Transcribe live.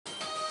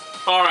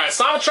Alright,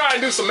 so I'm gonna try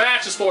and do some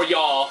matches for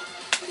y'all.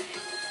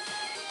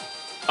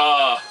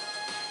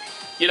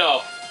 You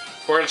know,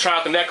 we're gonna try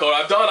out the netcode.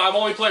 I've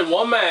only played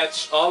one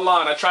match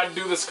online. I tried to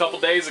do this a couple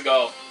days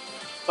ago.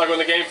 Like when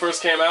the game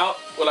first came out,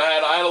 when I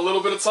had a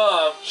little bit of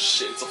time.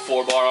 Shit, it's a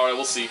 4-bar. Alright,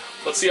 we'll see.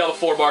 Let's see how the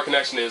 4-bar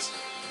connection is.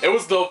 It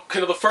was the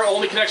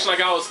only connection I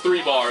got was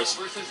 3 bars.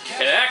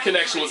 And that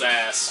connection was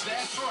ass.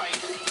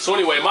 So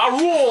anyway, my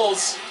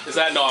rules is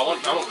that I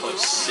want to play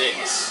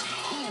 6.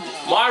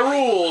 My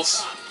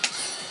rules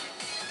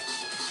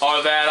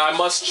are that I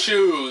must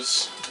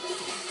choose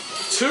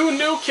 2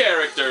 new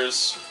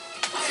characters.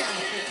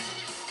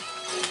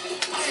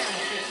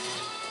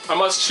 I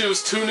must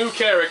choose 2 new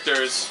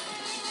characters,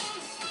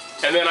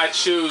 and then I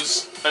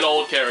choose an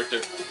old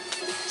character,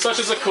 such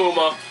as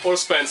Akuma or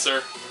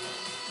Spencer,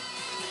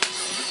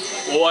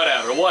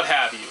 whatever, what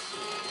have you.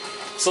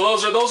 So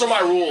those are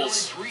my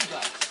rules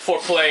for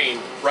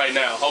playing right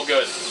now. Oh,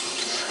 good.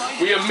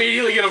 We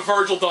immediately get a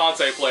Virgil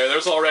Dante player.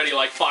 There's already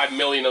like 5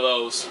 million of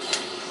those.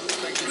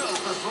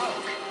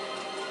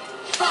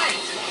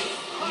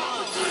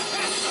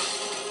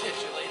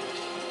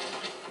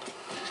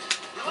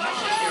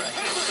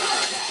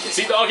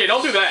 See, okay,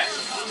 don't do that.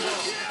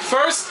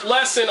 First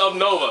lesson of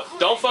Nova.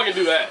 Don't fucking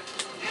do that.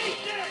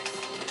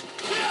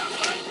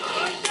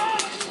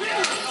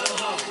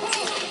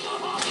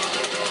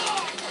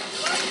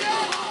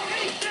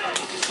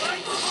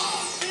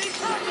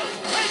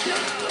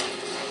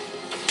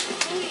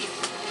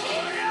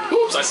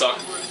 Oops, I suck.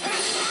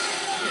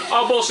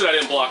 Oh, bullshit, I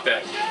didn't block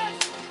that.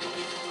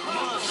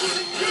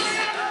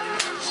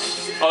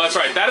 Oh, that's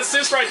right. That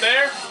assist right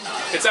there,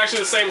 it's actually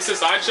the same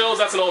assist I chose.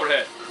 That's an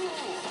overhead.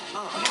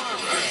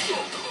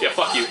 Yeah,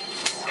 fuck you.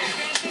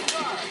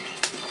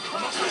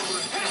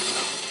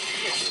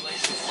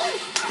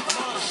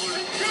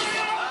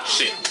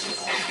 Shit.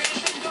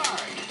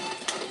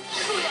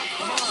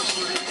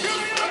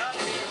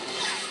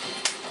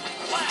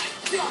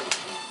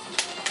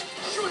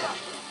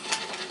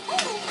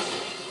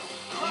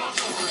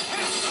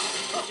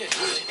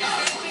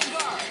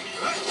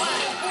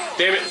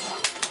 Damn it.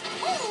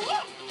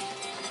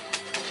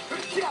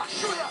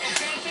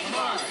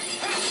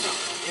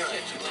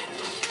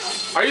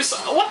 Are you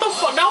what the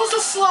fuck? That was the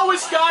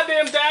slowest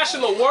goddamn dash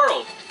in the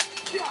world.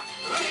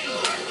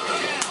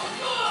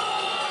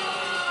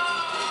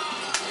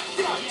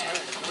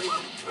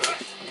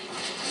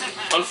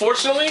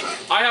 Unfortunately,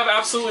 I have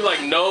absolutely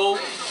like no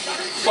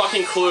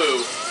fucking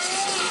clue.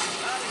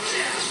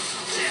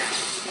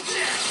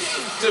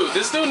 Dude,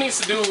 this dude needs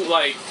to do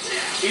like,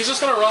 he's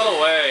just gonna run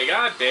away.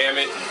 God damn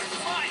it.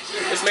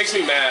 This makes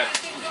me mad.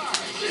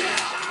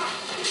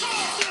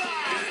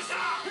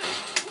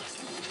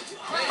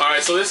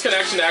 Alright, so this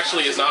connection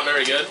actually is not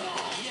very good.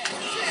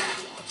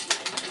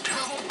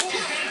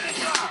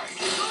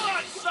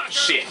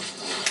 Shit.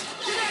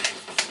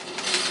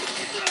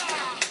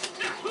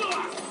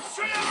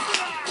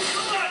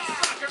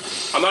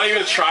 I'm not even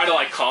gonna try to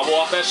like combo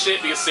off that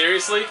shit because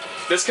seriously,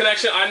 this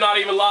connection, I'm not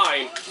even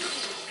lying.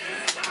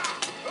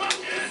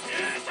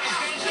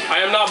 I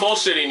am not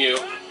bullshitting you.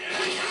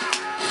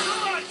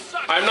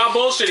 I'm not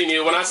bullshitting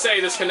you when I say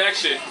this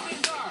connection.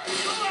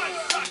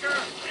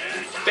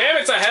 Damn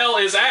it to hell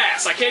is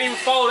ass. I can't even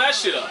follow that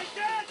shit up.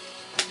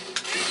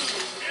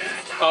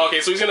 Oh, okay,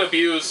 so he's gonna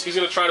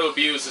try to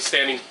abuse his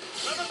standing.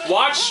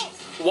 Watch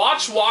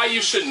why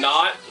you should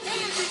not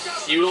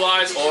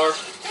utilize or...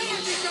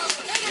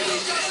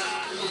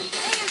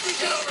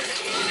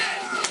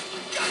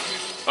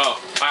 Oh,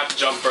 I have to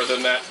jump further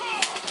than that.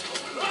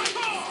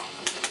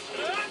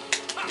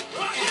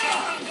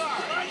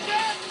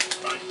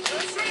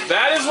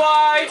 That is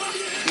why,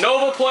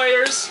 Nova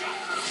players,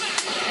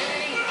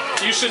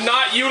 you should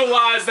not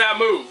utilize that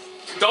move.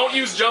 Don't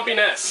use Jumping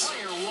S.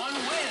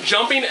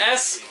 Jumping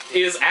S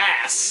is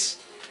ass.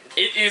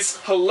 It is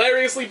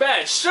hilariously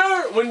bad.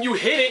 Sure, when you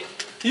hit it,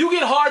 you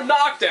get hard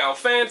knockdown.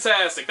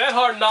 Fantastic. That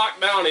hard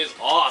knockdown is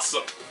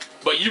awesome.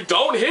 But you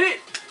don't hit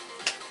it,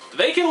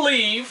 they can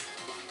leave.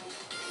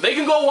 They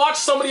can go watch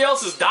somebody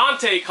else's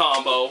Dante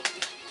combo,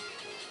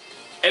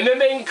 and then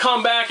they can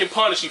come back and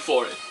punish you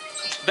for it.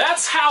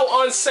 That's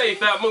how unsafe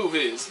that move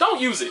is.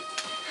 Don't use it.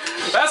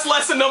 That's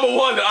lesson number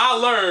 1 that I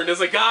learned as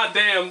a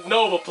goddamn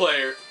Nova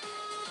player.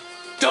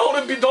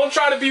 Don't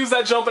try to abuse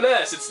that jumping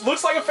S. It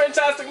looks like a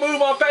fantastic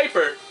move on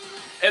paper,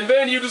 and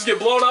then you just get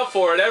blown up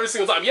for it every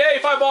single time. Yay,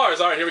 5 bars.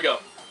 All right, here we go.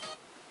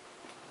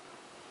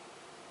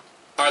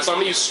 All right, so I'm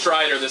gonna use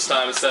Strider this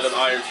time instead of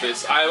Iron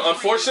Fist.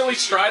 Unfortunately,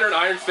 Strider and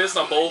Iron Fist,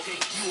 I'm both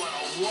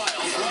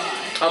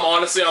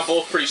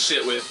pretty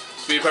shit with,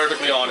 to be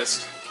perfectly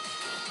honest.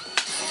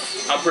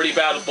 I'm pretty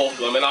bad with both of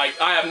them, and I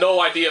have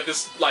no idea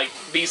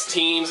if these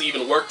teams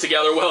even work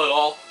together well at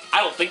all.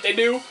 I don't think they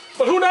do,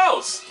 but who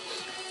knows?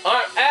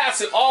 I'm ass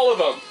at all of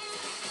them.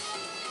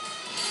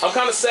 I'm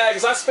kind of sad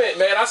because I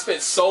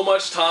spent so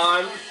much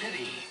time.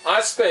 I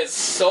spent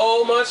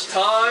so much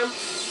time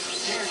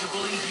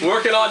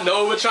working on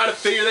Nova, trying to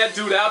figure that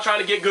dude out, trying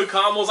to get good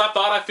combos. I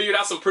thought I figured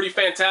out some pretty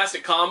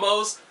fantastic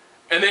combos,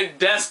 and then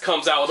Desk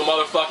comes out with a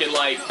motherfucking,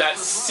 like, that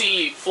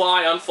C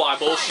fly unfly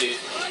bullshit.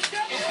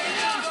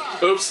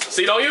 Oops.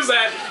 See, don't use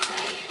that.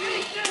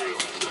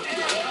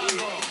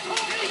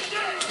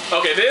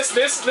 Okay,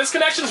 this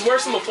connection's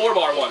worse than the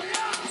 4-bar one.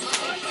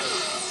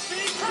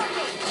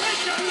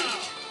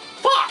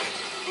 Fuck!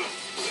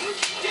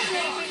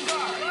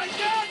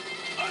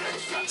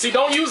 See,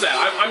 don't use that.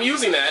 I'm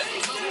using that.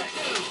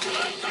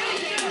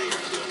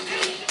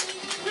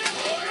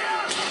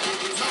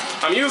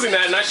 I'm using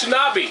that, and I should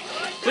not be.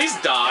 Please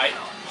die.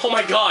 Oh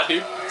my god,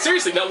 dude.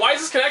 Seriously, now why is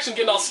this connection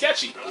getting all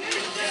sketchy?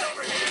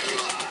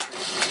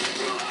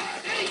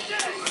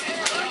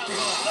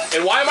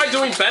 And why am I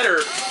doing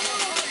better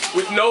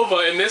with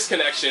Nova in this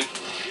connection?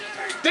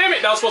 Damn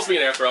it, that was supposed to be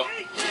an air throw.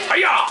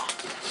 Hiya!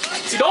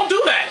 See, don't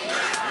do that.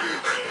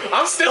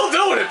 I'm still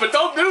doing it, but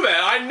don't do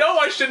that. I know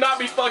I should not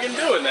be fucking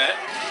doing that.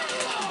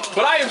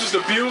 But I am just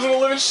abusing the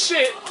living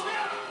shit.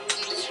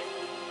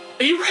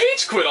 He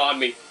rage quit on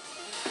me.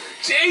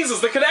 Jesus,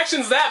 the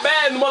connection's that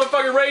bad and the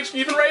motherfucker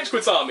even rage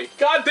quits on me.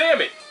 God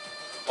damn it.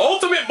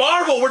 Ultimate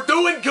Marvel, we're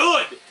doing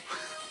good.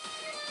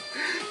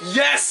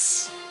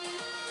 Yes.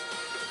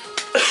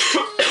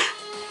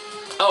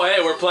 Oh,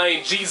 hey, we're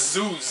playing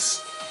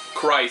Jesus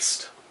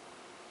Christ.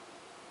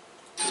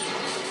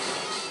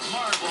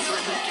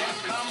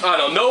 I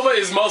don't know, Nova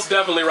is most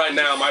definitely right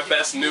now my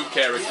best new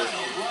character.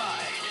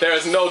 There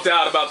is no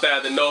doubt about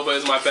that Nova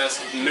is my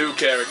best new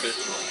character.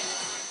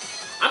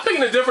 I'm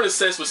picking a different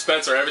assist with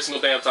Spencer every single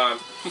damn time.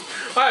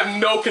 I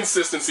have no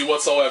consistency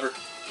whatsoever.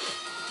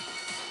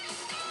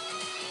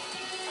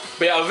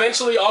 But yeah,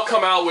 eventually I'll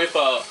come out with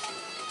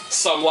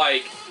some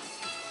like...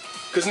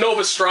 Because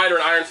Nova, Strider,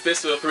 and Iron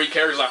Fist are the 3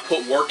 characters I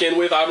put work in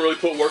with. I haven't really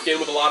put work in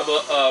with a lot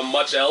of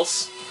much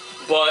else.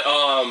 But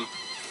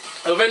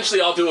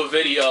eventually I'll do a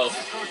video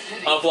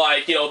of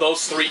like, you know,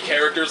 those 3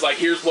 characters. Like,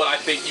 here's what I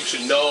think you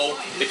should know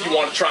if you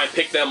want to try and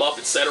pick them up,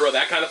 etc.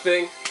 That kind of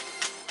thing.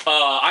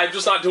 I'm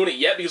just not doing it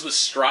yet because with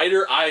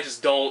Strider, I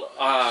just don't...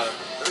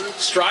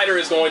 Strider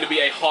is going to be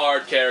a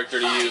hard character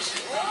to use.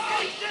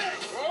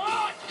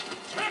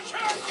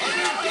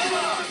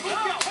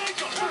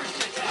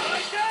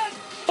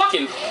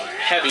 Fucking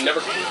heavy,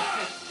 never...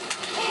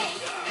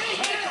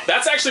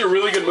 That's actually a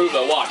really good move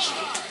though, watch.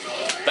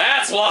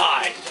 That's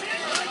why!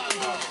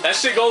 That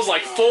shit goes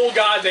like full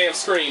goddamn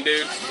screen,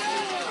 dude.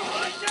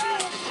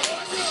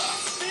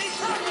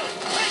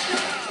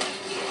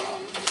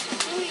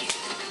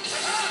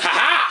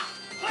 Haha!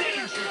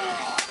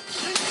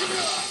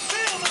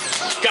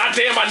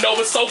 Goddamn, my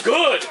Nova's so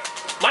good!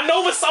 My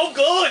Nova's so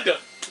good!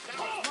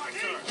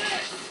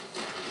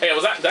 Hey,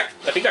 was that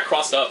I think that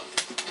crossed up.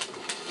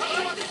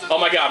 Oh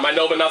my god, my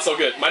Nova not so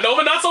good. My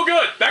Nova not so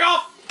good! Back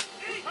off!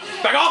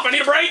 Back off! I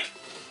need a break!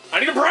 I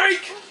need a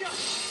break!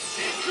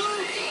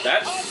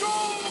 That...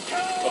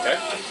 Okay.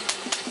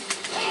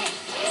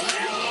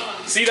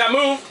 See that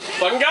move?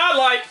 Fucking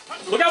godlike!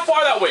 Look how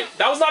far that went.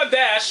 That was not a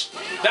dash.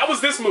 That was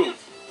this move.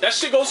 That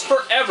shit goes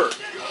forever.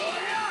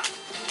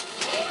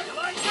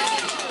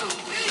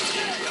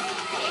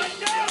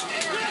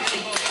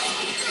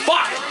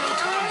 Fuck!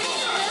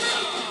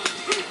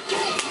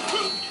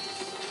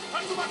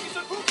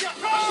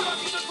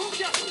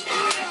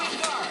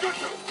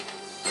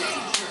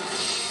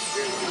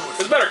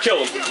 This better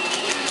kill him.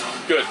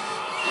 Good.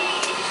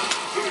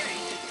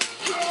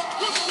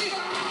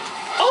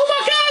 Oh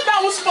my god,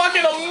 that was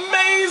fucking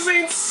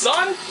amazing,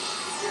 son!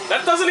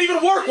 That doesn't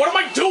even work. What am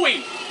I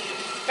doing?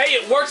 Hey,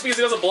 it works because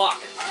he doesn't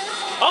block.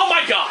 Oh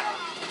my god!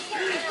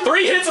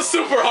 3 hits of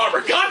super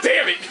armor. God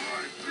damn it!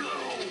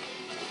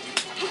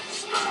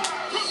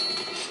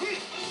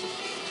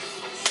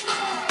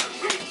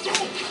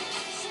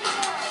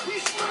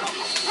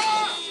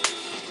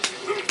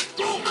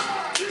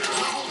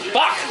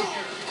 Fuck!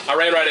 I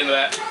ran right into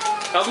that.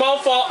 That was my own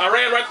fault. I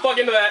ran right the fuck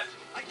into that.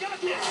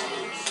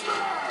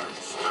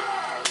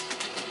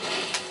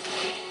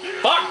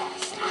 Fuck!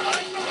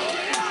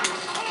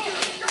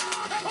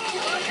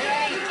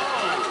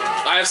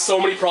 I have so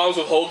many problems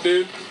with Hulk,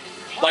 dude.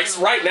 Like,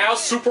 right now,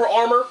 Super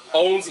Armor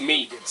owns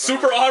me.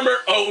 Super Armor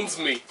owns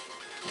me.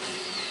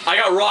 I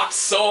got rocked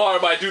so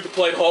hard by a dude that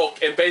played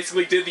Hulk and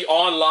basically did the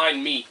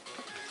online me.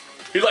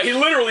 He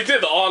literally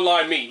did the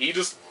online me. He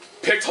just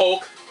picked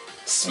Hulk,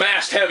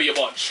 smashed heavy a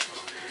bunch.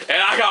 And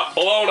I got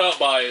blown up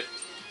by it.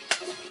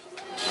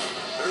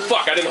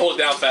 Fuck, I didn't hold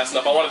it down fast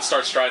enough. I wanted to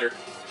start Strider.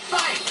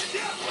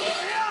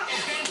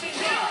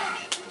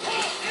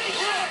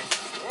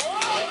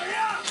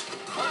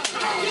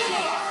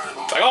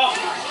 Back off!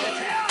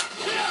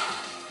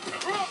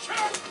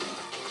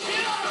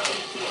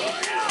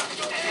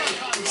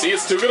 See,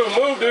 it's too good of a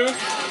move, dude.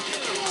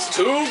 It's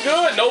too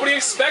good. Nobody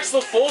expects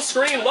the full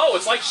screen low.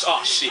 It's like,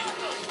 oh shit.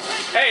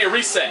 Hey,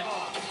 reset.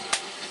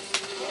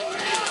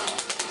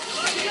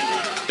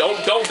 Don't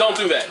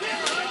do that.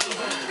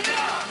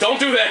 Don't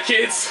do that,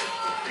 kids.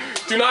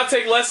 Do not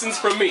take lessons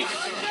from me.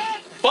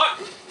 Fuck.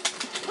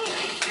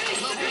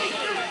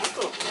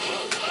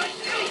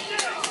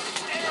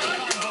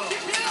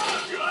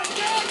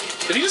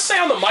 Did he just say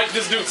on the mic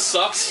this dude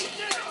sucks?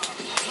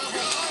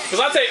 Because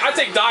I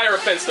take dire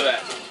offense to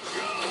that.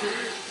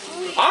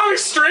 I'm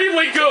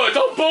extremely good.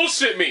 Don't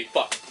bullshit me.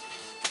 Fuck.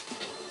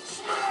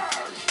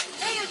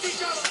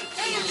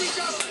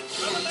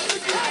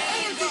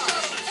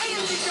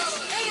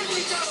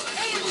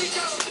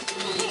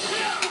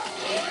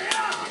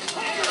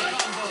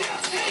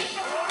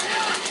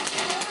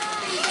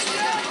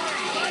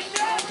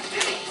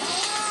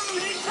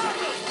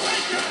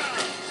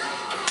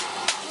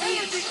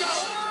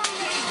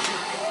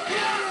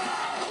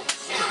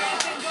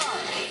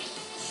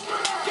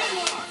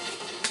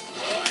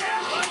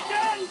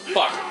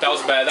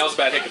 bad. That was a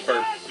bad hit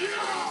confirmed.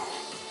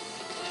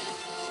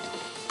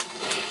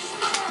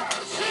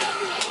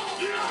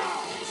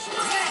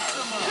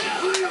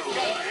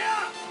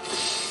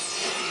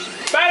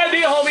 Bad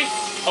idea, homie.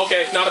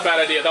 Okay, not a bad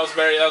idea. That was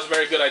a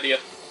very good idea.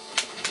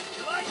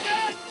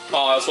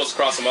 Oh, I was supposed to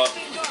cross him up.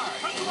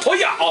 Oh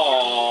yeah.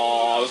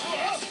 Oh.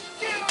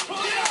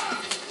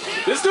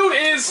 This dude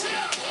is.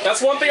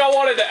 That's one thing I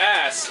wanted to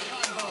ask.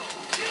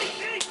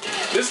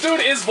 This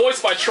dude is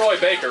voiced by Troy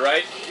Baker,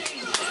 right?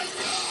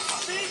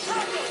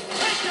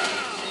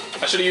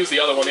 I should have used the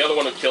other one. The other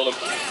one would have killed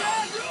him.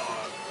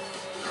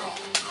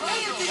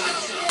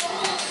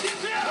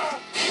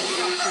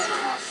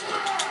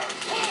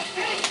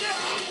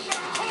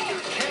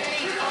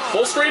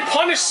 Full screen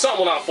punish, son.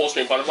 Well, not full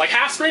screen punish. Like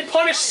half screen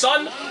punish,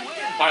 son.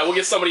 All right, we'll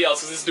get somebody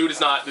else because this dude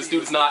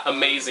is not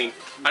amazing.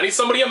 I need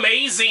somebody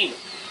amazing.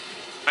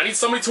 I need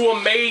somebody to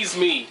amaze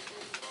me.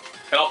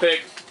 And I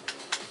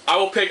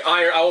will pick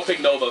Iron. I will pick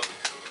Nova.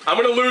 I'm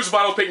gonna lose if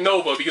I don't pick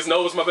Nova because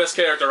Nova's my best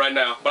character right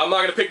now. But I'm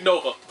not gonna pick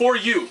Nova for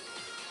you,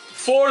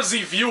 for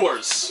the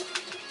viewers.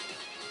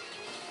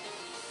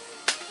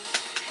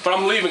 But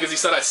I'm leaving because he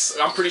said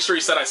I'm pretty sure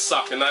he said I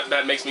sucked, and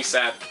that makes me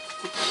sad.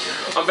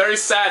 I'm very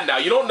sad now.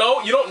 You don't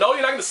know. You're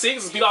not gonna see it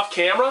because it's being off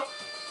camera.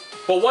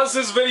 But once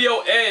this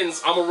video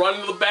ends, I'm gonna run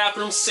into the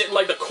bathroom, sit in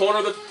like the corner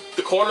of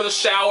the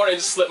shower, and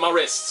just slip my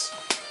wrists.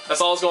 That's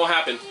all that's gonna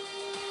happen.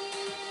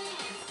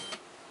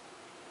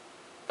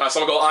 Alright, so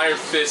I'm gonna go Iron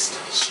Fist,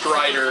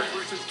 Strider.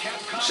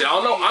 Shit,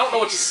 I don't know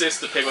which assist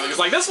to pick with it. Because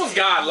like this one's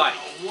godlike.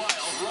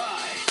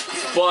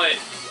 But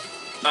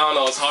I don't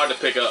know, it's hard to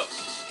pick up.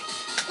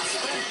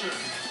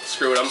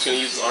 Screw it, I'm just gonna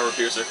use this Armor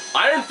Piercer.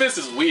 Iron Fist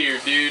is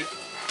weird, dude.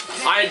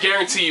 I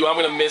guarantee you I'm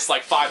gonna miss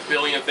like 5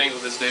 billion things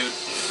with this dude.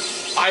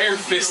 Iron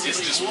Fist is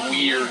just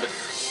weird.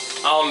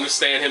 I don't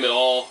understand him at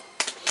all.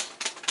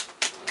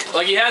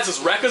 Like he has his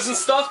Rekkas and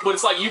stuff, but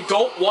it's like you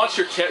don't want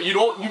your you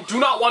do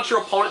not want your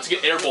opponent to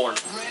get airborne.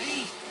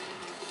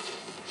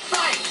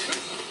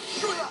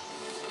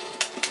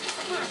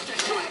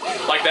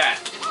 Like that.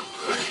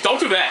 Don't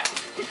do that.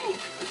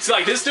 See,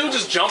 like this dude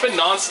just jumping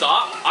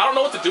non-stop. I don't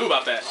know what to do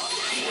about that.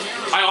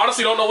 I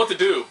honestly don't know what to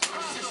do.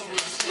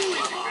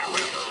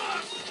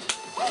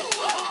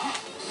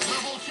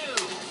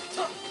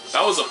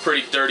 That was a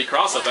pretty dirty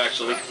cross-up,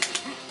 actually.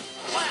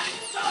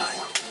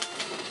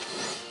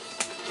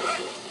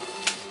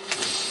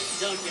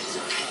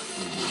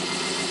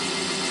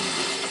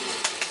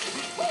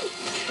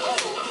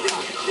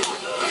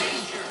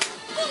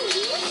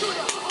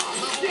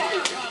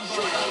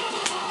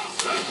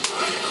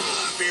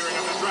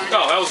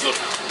 Oh, that was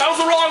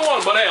the wrong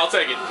one, but hey, I'll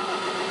take it.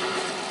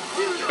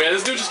 Man,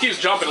 this dude just keeps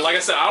jumping. Like I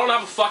said, I don't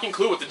have a fucking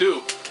clue what to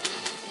do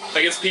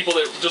against people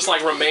that just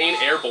like remain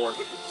airborne.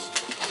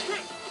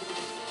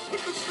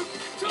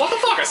 What the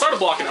fuck? I started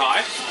blocking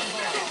high.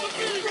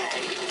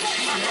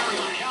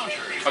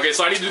 Okay,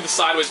 so I need to do the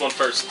sideways one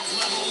first.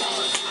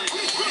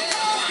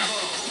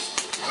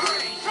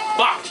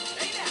 Fuck!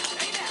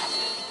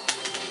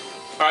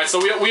 Alright, so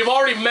we've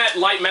already met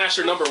Light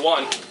Master number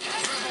 1.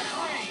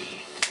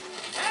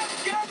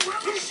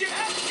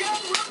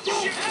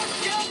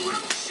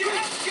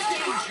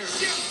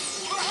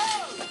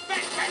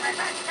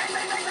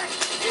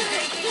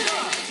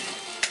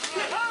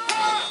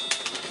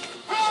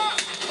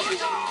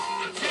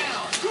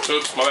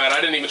 Oops, my bad.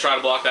 I didn't even try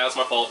to block that. That's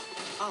my fault.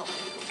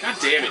 God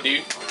damn it,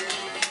 dude.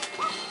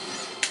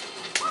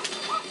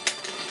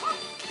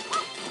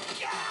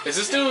 Is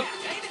this dude...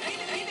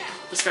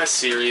 This guy's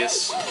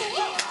serious.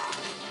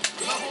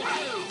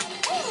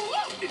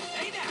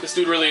 This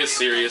dude really is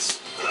serious.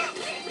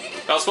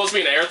 That was supposed to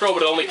be an air throw,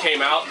 but it only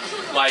came out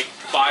like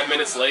 5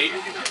 minutes late.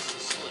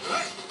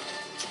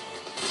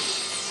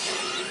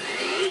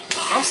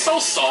 I'm so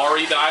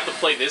sorry that I have to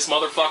play this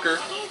motherfucker.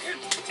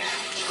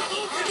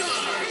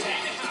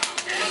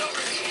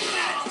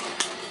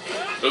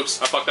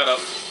 Oops, I fucked that up.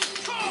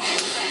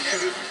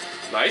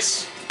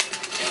 Nice.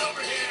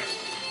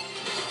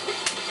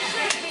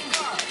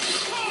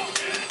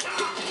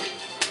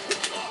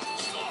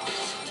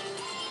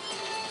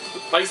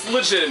 Like,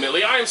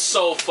 legitimately, I am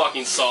so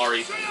fucking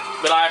sorry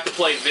that I have to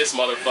play this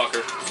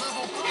motherfucker.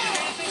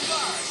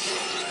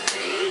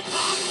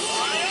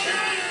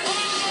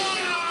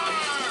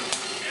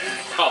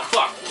 Oh,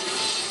 fuck.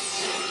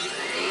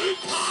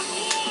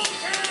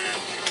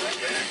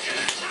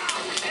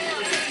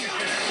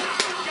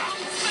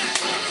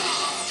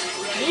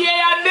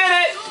 Yeah, I did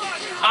it!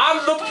 I'm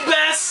the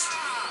best!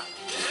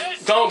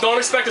 Don't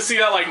expect to see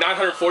that, like,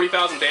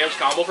 940,000 damage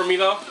combo from me,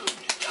 though.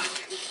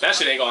 That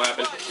shit ain't gonna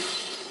happen.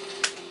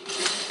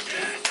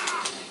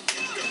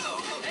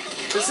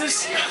 Is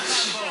this...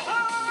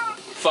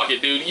 Fuck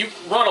it, dude. You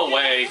run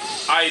away.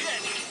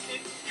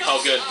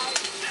 Oh, good.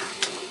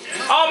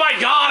 Oh my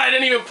god, I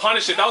didn't even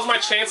punish it. That was my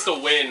chance to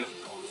win.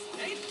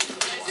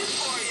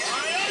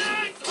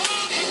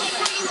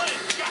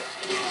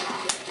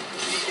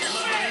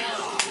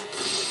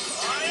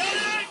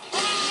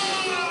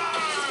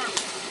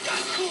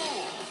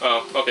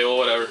 Oh, okay, well,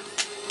 whatever.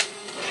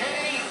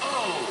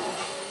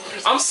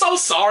 I'm so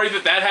sorry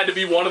that had to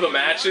be one of the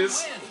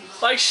matches.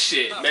 Like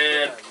shit,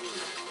 man.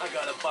 I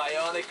got a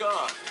bionic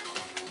arm.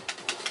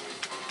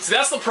 See,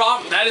 that's the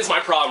problem. That is my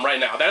problem right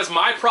now. That is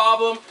my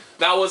problem.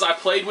 That was I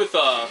played with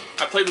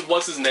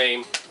what's his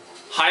name?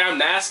 Hi, I'm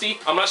Nasty.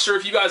 I'm not sure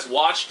if you guys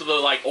watched the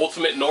like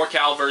Ultimate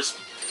NorCal vs.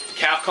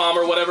 Capcom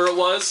or whatever it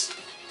was.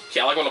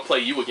 Yeah, I'm gonna play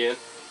you again.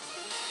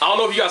 I don't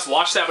know if you guys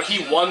watched that, but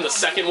he won the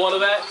second one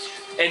of that,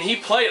 and he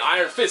played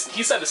Iron Fist.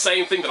 He said the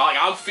same thing that like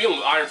I'm feeling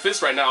with Iron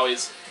Fist right now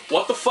is,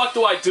 what the fuck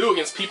do I do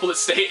against people that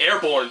stay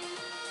airborne?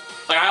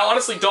 Like I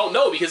honestly don't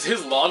know because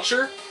his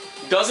launcher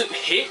doesn't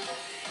hit.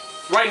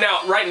 Right now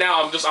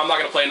I'm not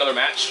gonna play another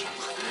match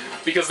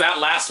because that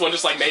last one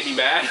just like made me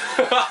mad.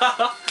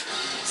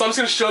 So I'm just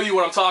gonna show you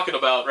what I'm talking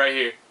about right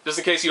here, just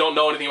in case you don't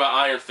know anything about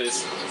Iron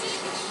Fist.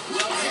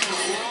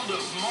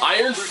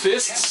 Iron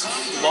Fist's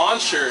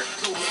launcher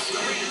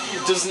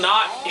does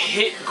not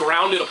hit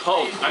grounded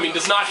opponents. I mean,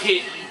 does not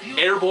hit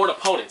airborne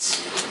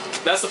opponents.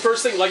 That's the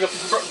first thing. Like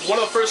one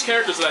of the first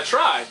characters that I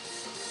tried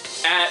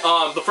at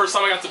the first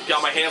time I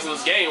got my hands on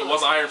this game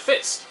was Iron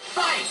Fist.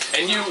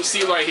 And you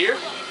see right here,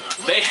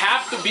 they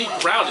have to be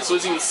grounded. So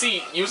as you can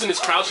see, using his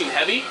crouching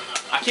heavy,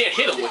 I can't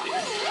hit him with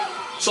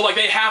it. So like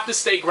they have to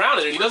stay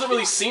grounded, and he doesn't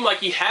really seem like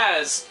he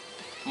has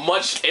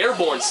much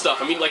airborne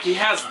stuff. I mean, like he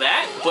has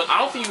that, but I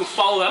don't think you can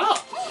follow that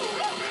up.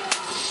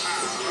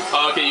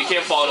 Okay, you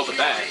can't follow it up with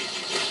that.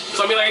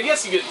 So I mean, like I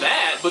guess you get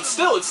that, but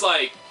still, it's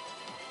like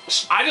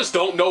I just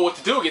don't know what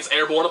to do against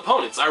airborne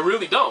opponents. I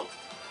really don't,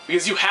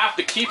 because you have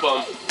to keep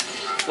them.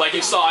 Like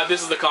you saw,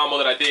 this is the combo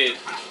that I did.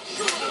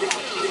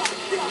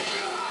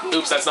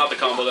 Oops, that's not the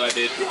combo that I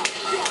did.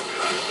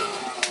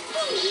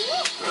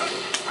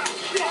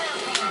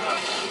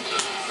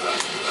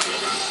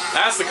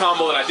 That's the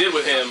combo that I did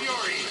with him.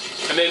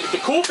 And then the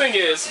cool thing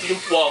is,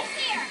 well,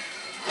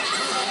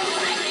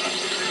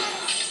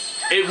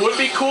 it would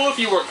be cool if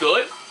you were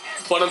good,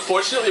 but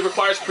unfortunately it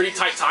requires pretty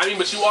tight timing,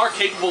 but you are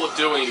capable of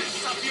doing...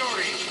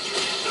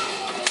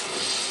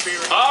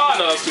 Ah,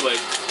 no, that's too late.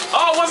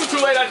 Oh, it wasn't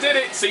too late, I did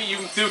it! See, you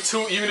can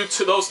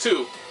do those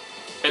two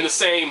in the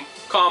same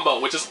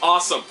combo, which is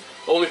awesome.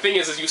 The only thing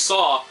is, as you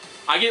saw,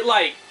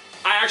 I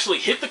actually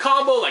hit the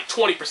combo like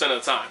 20%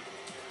 of the time.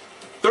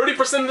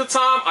 30% of the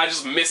time, I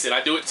just miss it.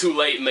 I do it too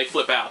late and they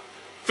flip out.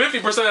 50%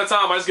 of the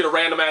time, I just get a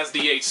random ass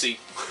DHC.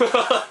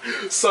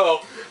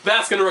 So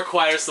that's going to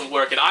require some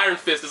work, and Iron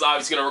Fist is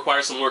obviously going to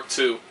require some work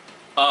too.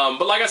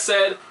 But like I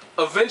said,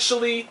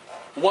 eventually,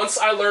 once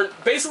I learn,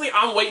 basically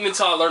I'm waiting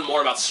until I learn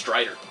more about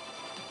Strider.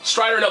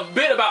 Strider and a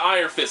bit about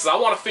Iron Fist. I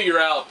want to figure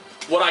out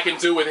what I can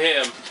do with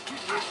him.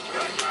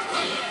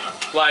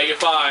 Like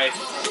if I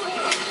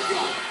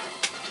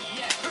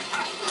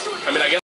mean, I guess